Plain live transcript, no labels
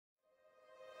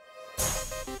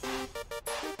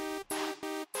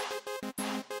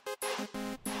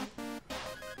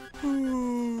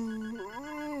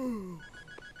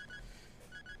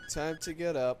Time to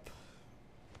get up.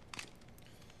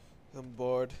 I'm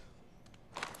bored.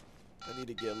 I need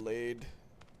to get laid.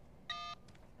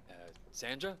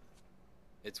 Sandra?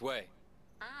 It's Way.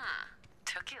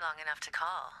 Took you long enough to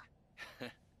call.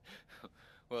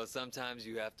 Well, sometimes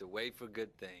you have to wait for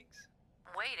good things.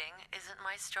 Waiting isn't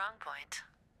my strong point.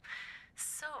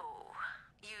 So,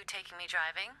 you taking me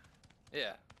driving?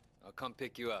 Yeah, I'll come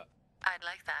pick you up. I'd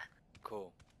like that.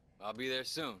 Cool. I'll be there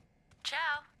soon. Ciao.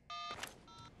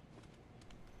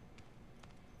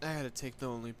 I gotta take the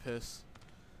only piss.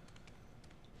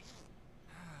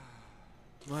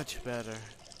 Much better.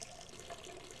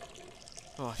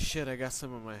 Oh shit, I got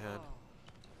some in my hand.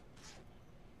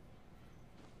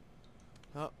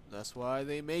 Oh, that's why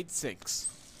they made sinks.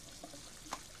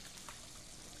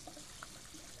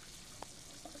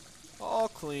 All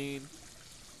clean.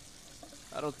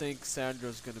 I don't think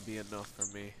Sandra's gonna be enough for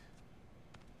me.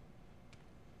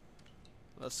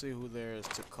 Let's see who there is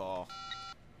to call.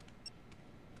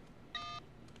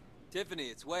 Tiffany,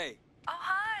 it's Way. Oh,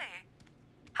 hi.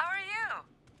 How are you?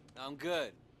 I'm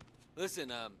good.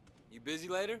 Listen, you busy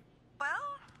later? Well,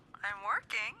 I'm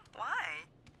working. Why?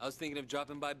 I was thinking of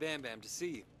dropping by Bam Bam to see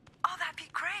you. Oh, that'd be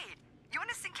great. You want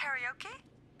to sing karaoke?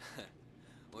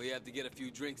 Well, you have to get a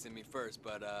few drinks in me first,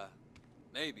 but,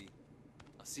 maybe.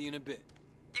 I'll see you in a bit.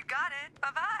 You got it.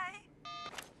 Bye-bye.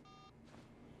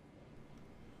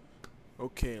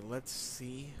 Okay, let's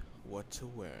see what to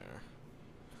wear.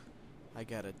 I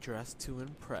got a dress to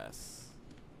impress.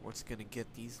 What's gonna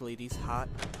get these ladies hot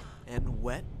and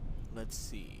wet? Let's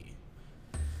see.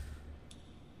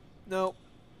 Nope.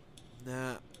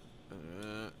 Nah.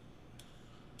 Nah.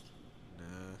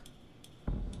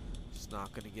 It's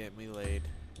not gonna get me laid.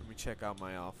 Let me check out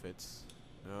my outfits.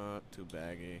 No, too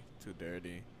baggy, too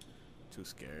dirty, too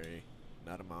scary.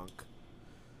 Not a monk.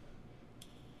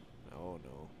 Oh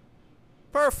no.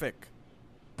 Perfect!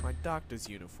 My doctor's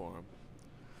uniform.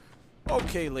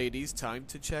 Okay, ladies, time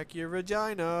to check your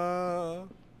vagina.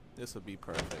 This will be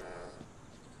perfect.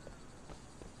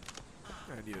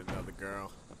 I need another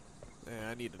girl. Yeah,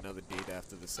 I need another date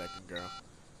after the second girl.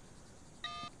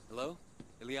 Hello?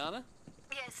 Ilyana?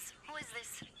 Yes, who is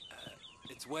this?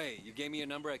 It's Way. You gave me your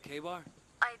number at K-Bar?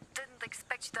 I didn't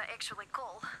expect you to actually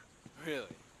call. Really?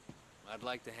 I'd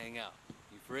like to hang out.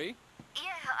 You free?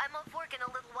 Yeah, I'm off work in a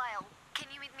little while. Can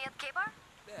you meet me at K-Bar?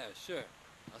 Yeah, sure.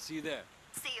 I'll see you there.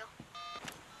 See you.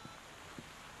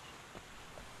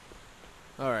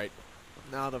 Alright,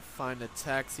 now to find a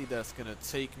taxi that's gonna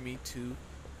take me to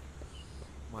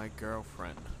my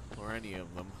girlfriend, or any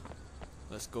of them.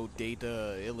 Let's go date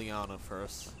Ilyana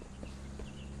first.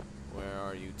 Where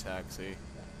are you, taxi?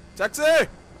 Taxi!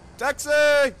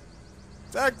 Taxi!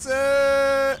 Taxi!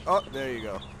 Oh, there you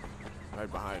go. Right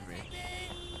behind me.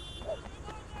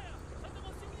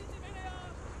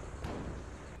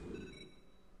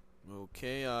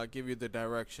 Okay, I'll give you the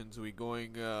directions. We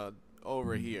going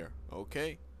over here,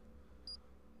 okay?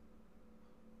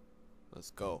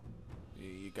 Let's go.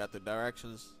 You got the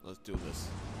directions? Let's do this.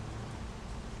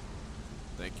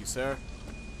 Thank you, sir.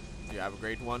 You have a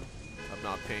great one. I'm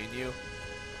not paying you.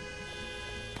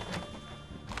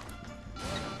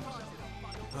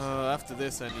 After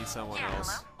this, I need someone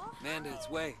else. Amanda, it's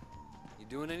Way. You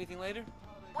doing anything later?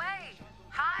 Way,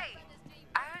 hi.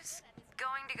 I was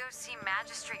going to go see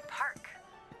Magistrate Park.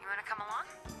 You want to come along?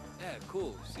 Yeah,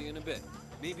 cool. See you in a bit.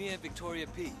 Meet me at Victoria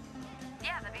P.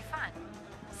 Yeah, that'd be fun.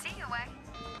 See you, Way.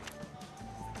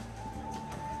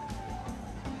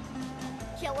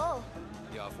 Hello.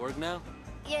 You off work now?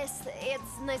 Yes,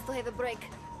 it's nice to have a break.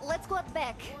 Let's go out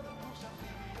back.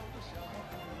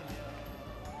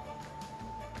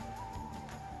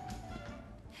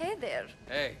 Hey there.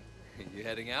 Hey, you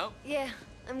heading out? Yeah,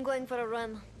 I'm going for a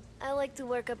run. I like to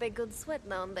work up a good sweat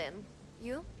now and then.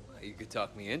 You? Well, you could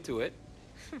talk me into it.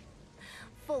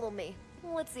 Follow me.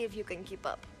 Let's see if you can keep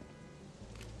up.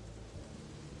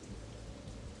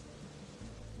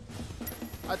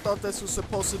 I thought this was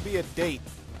supposed to be a date.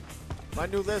 If I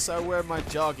knew this, I'd wear my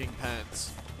jogging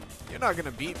pants. You're not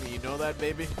gonna beat me, you know that,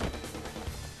 baby?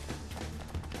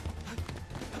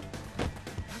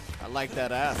 I like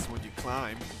that ass when you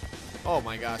climb. Oh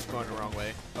my gosh, going the wrong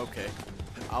way. Okay.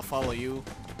 I'll follow you,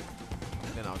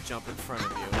 then I'll jump in front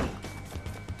of you.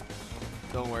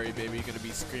 Don't worry, baby, you're gonna be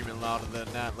screaming louder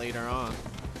than that later on.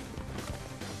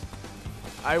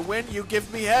 I win, you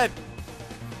give me head!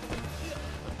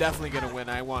 I'm definitely gonna win,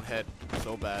 I want head.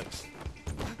 So bad.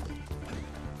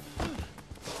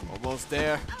 Almost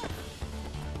there.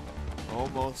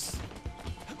 Almost.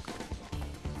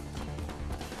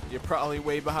 You're probably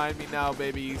way behind me now,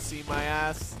 baby. You see my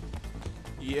ass?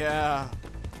 Yeah.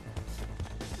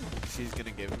 she's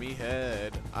gonna give me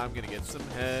head. I'm gonna get some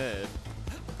head.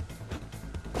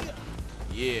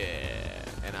 Yeah,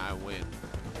 and I win.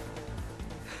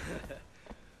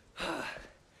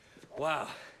 Wow,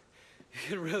 you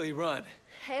can really run.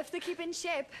 Have to keep in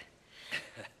shape.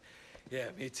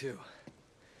 Yeah, me too.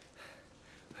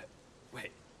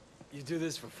 Wait, you do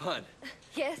this for fun?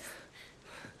 Yes.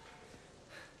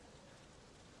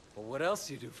 Well, what else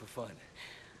do you do for fun?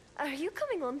 Are you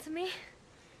coming on to me?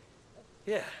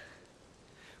 Yeah.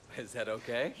 Is that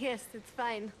okay? Yes, it's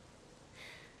fine.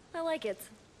 I like it.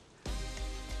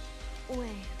 Wait,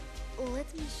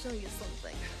 let me show you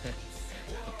something.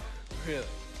 Really?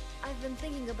 I've been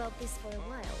thinking about this for a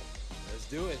while. Let's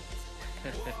do it.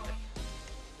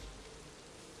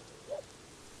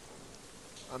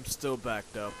 I'm still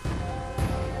backed up.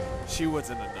 She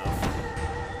wasn't enough.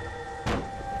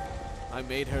 I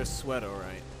made her sweat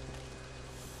alright.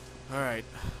 Alright.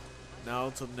 Now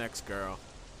to the next girl.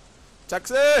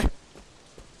 Taxi!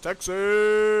 Taxi!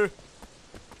 Oh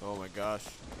my gosh.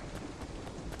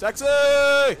 Taxi!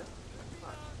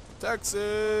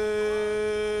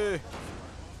 Taxi!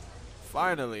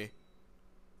 Finally.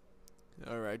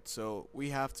 Alright, so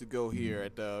we have to go here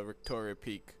at Victoria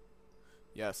Peak.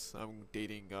 Yes, I'm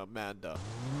dating Amanda.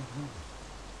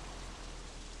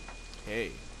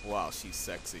 Hey, wow, she's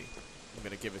sexy. I'm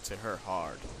gonna give it to her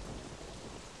hard.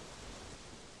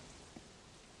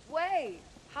 Wait,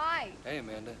 hi. Hey,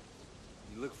 Amanda.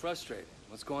 You look frustrated.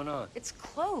 What's going on? It's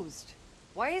closed.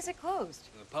 Why is it closed?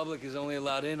 The public is only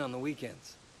allowed in on the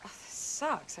weekends. Oh, this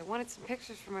sucks. I wanted some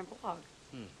pictures for my blog.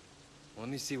 Well, let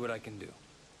me see what I can do.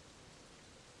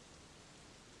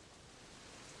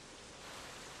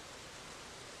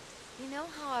 You know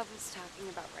how I was talking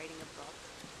about writing a book?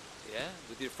 Yeah?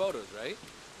 With your photos, right?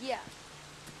 Yeah.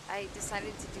 I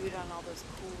decided to do it on all those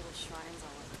cool little shrines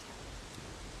all over town.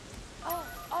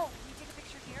 Oh, can you take a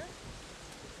picture here?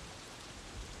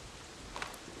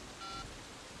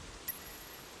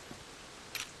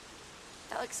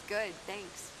 That looks good,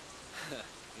 thanks.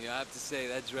 Yeah, I have to say,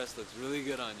 that dress looks really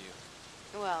good on you.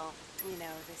 Well, you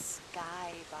know, this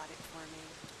guy bought it for me.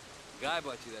 The guy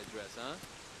bought you that dress, huh?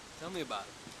 Tell me about it.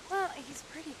 Well, he's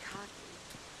pretty cocky.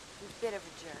 He's a bit of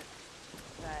a jerk.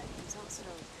 But he's also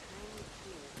kind of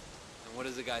cute. And what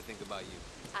does the guy think about you?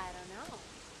 I don't know.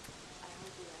 I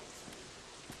hope he likes me.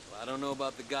 Well, I don't know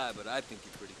about the guy, but I think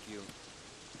you're pretty cute.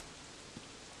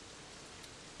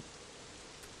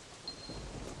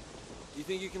 You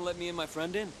think you can let me and my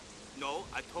friend in? No,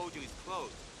 I told you it's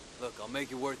closed. Look, I'll make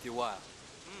it worth your while.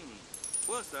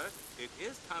 Well, sir, it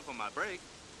is time for my break.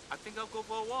 I think I'll go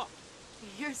for a walk.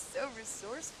 You're so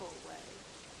resourceful, Way.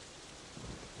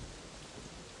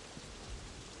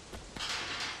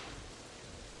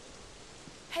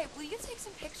 Hey, will you take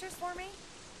some pictures for me?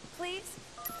 Please?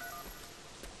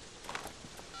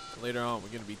 Later on, we're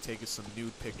gonna be taking some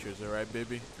nude pictures, alright,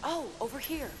 baby? Oh, over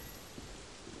here.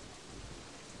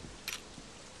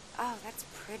 Oh, that's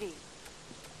pretty.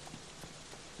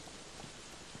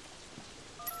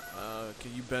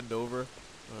 Can you bend over?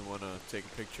 I wanna take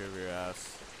a picture of your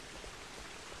ass.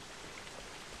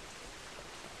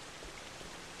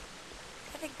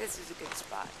 I think this is a good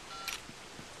spot.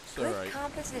 It's Good alright.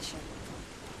 composition.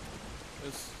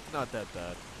 It's not that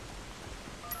bad.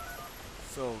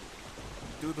 So,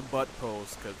 do the butt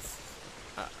pose, cause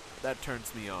that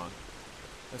turns me on.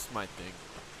 That's my thing.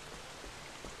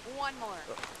 One more.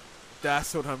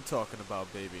 That's what I'm talking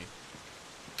about, baby.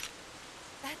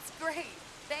 That's great.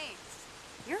 Thanks.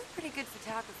 You're a pretty good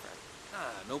photographer.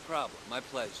 Ah, no problem. My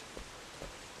pleasure.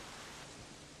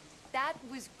 That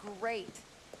was great.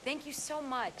 Thank you so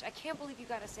much. I can't believe you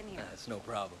got us in here. That's no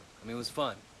problem. I mean, it was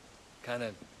fun. Kind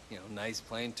of, you know, nice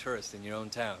playing tourist in your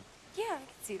own town. Yeah, I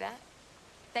can see that.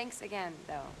 Thanks again,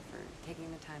 though, for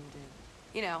taking the time to,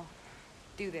 you know,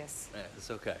 do this. Yeah, it's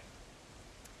okay.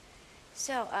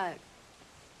 So,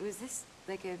 was this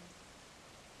like a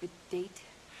date?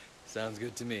 Sounds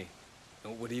good to me.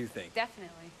 What do you think?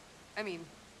 Definitely. I mean,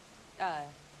 yeah,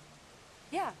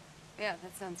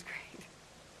 that sounds great.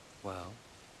 Well,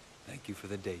 thank you for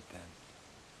the date, then.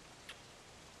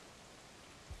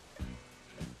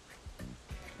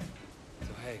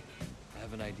 So, hey, I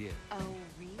have an idea. Oh,